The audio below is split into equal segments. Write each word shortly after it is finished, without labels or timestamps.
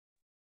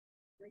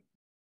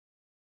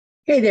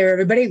Hey there,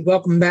 everybody.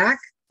 Welcome back.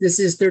 This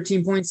is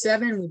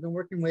 13.7. We've been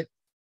working with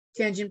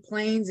tangent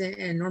planes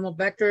and normal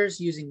vectors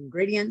using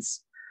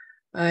gradients.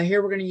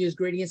 Here we're going to use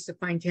gradients to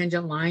find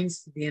tangent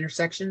lines to the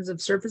intersections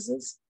of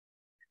surfaces.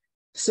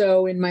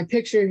 So in my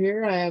picture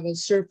here, I have a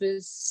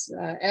surface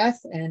F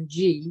and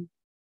G.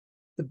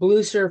 The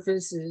blue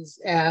surface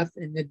is F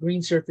and the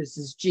green surface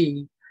is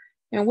G.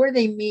 And where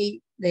they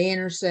meet, they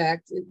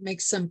intersect, it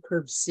makes some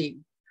curve C.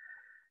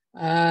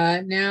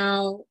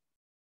 Now,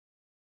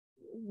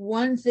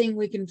 one thing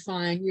we can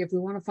find, if we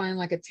want to find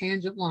like a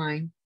tangent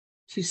line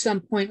to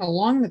some point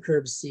along the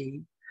curve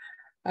C,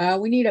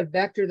 we need a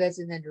vector that's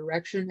in that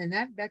direction, and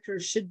that vector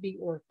should be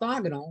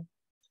orthogonal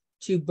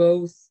to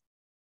both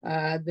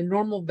the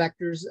normal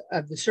vectors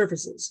of the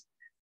surfaces.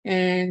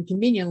 And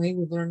conveniently,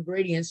 we've learned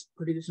gradients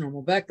produce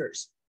normal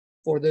vectors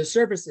for those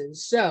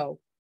surfaces. So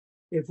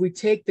if we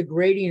take the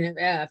gradient of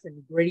F and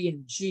the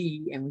gradient of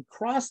G and we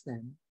cross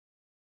them,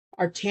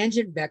 our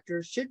tangent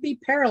vectors should be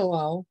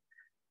parallel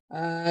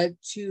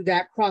to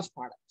that cross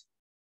product.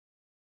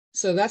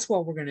 So that's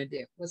what we're going to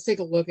do. Let's take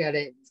a look at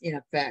it in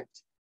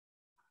effect.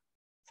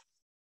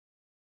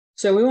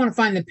 So we want to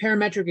find the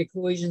parametric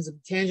equations of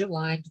the tangent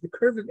line to the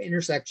curve of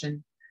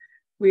intersection.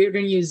 We are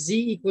going to use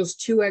z equals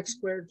 2x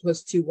squared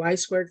plus 2y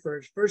squared for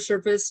our first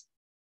surface,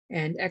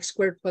 and x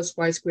squared plus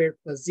y squared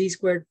plus z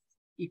squared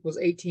equals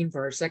 18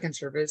 for our second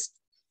surface.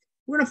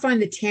 We're going to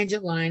find the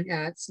tangent line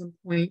at some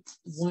point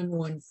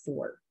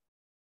 114.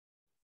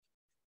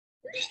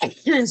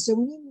 So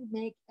we need to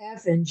make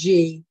F and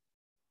G.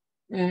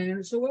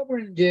 And so what we're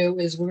going to do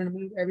is we're going to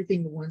move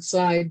everything to one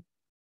side.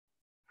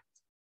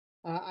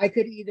 I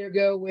could either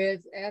go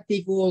with F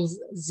equals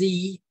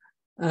Z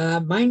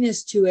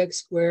minus 2x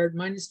squared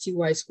minus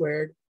 2y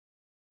squared,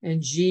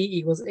 and G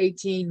equals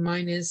 18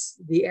 minus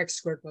the x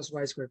squared plus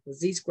y squared plus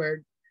z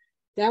squared.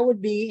 That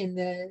would be in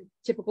the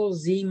typical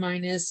Z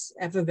minus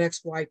F of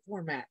XY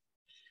format.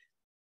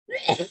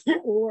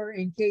 Or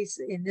in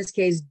this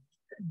case,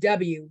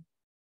 W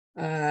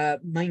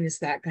minus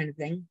that kind of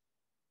thing.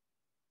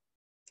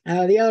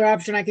 The other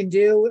option I can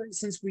do,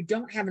 since we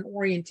don't have an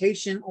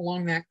orientation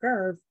along that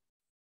curve,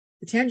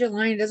 the tangent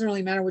line, it doesn't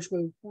really matter which way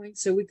we point,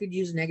 so we could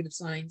use negative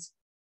signs.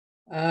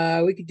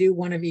 We could do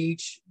one of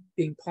each,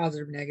 being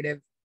positive,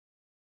 negative.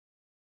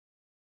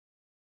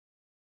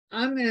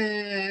 I'm going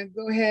to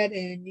go ahead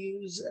and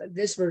use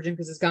this version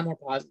because it's got more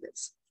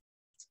positives.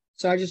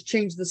 So I just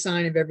changed the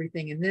sign of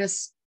everything in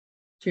this,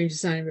 change the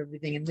sign of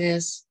everything in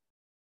this,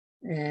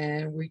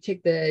 and we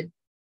take the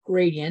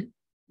gradient.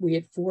 We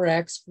get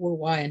 4x,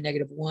 4y, and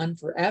negative 1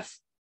 for F.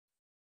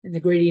 And the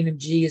gradient of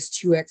G is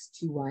 2x,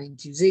 2y, and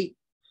 2z.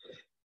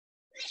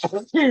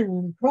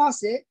 When we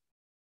cross it,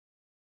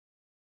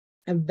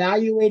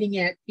 evaluating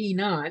at P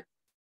naught.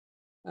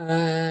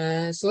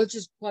 So let's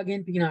just plug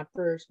in P naught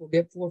first. We'll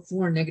get 4,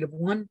 4, and negative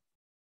 1,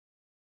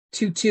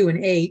 2, 2,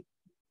 and 8.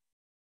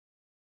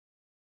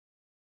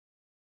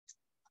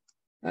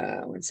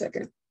 1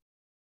 second.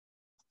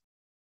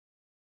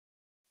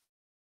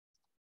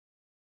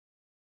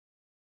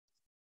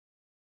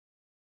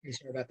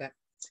 Sorry about that.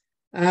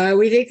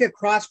 We take the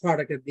cross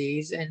product of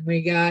these, and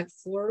we got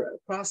 4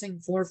 crossing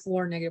 4,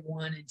 4, negative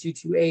 1, and 2,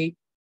 2, 8.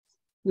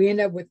 We end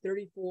up with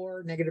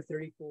 34, negative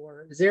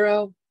 34,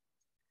 0.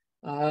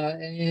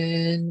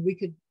 And we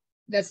could,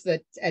 that's a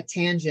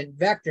tangent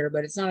vector,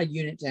 but it's not a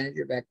unit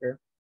tangent vector.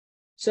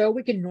 So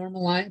we can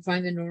normalize,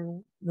 find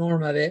the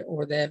norm of it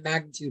or the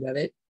magnitude of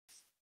it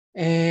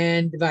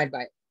and divide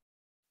by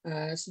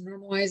it. So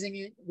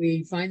normalizing it,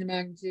 we find the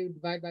magnitude,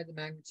 divide by the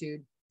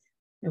magnitude,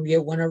 and we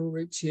get 1 over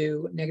root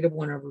 2, negative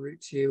 1 over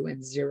root 2,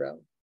 and 0.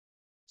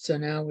 So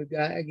now we've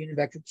got a unit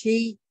vector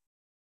t.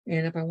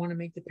 And if I want to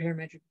make the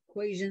parametric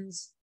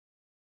equations,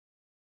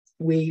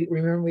 we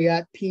remember we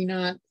got P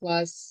naught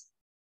plus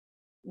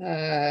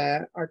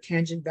our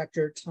tangent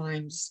vector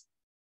times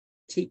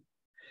t.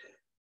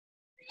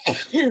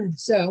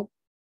 So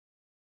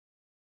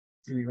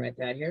let me write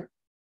that here.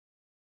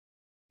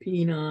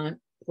 P naught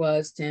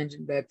plus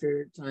tangent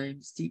vector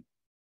times t.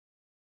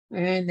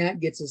 And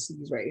that gets us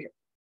these right here.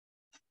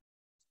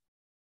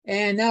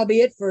 And that'll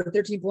be it for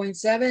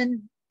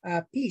 13.7.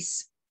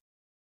 Peace.